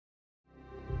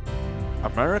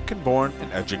American-born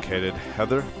and educated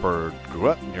Heather Bird grew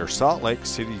up near Salt Lake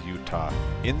City, Utah,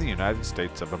 in the United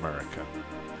States of America.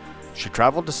 She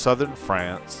traveled to southern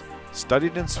France,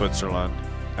 studied in Switzerland,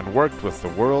 and worked with the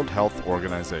World Health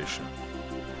Organization.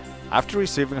 After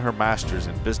receiving her master's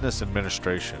in business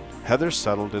administration, Heather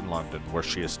settled in London, where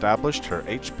she established her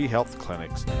HB Health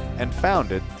clinics and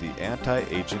founded the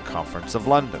Anti-Aging Conference of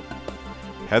London.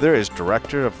 Heather is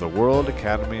director of the World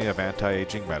Academy of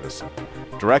Anti-Aging Medicine,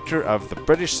 director of the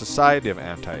British Society of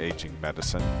Anti-Aging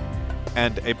Medicine,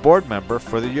 and a board member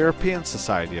for the European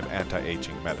Society of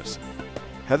Anti-Aging Medicine.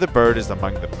 Heather Bird is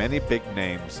among the many big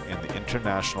names in the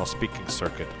international speaking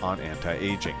circuit on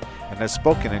anti-aging and has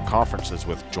spoken in conferences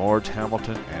with George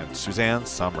Hamilton and Suzanne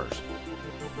Summers.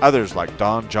 Others like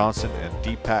Don Johnson and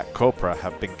Deepak Chopra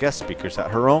have been guest speakers at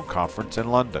her own conference in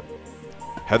London.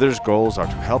 Heather's goals are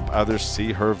to help others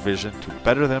see her vision to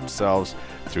better themselves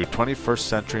through 21st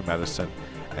century medicine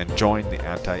and join the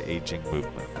anti-aging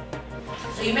movement.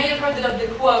 So you may have heard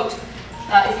the quote,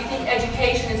 if you think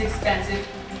education is expensive,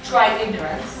 try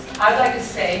ignorance. I would like to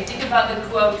say, think about the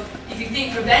quote, if you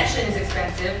think prevention is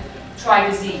expensive, try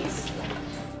disease.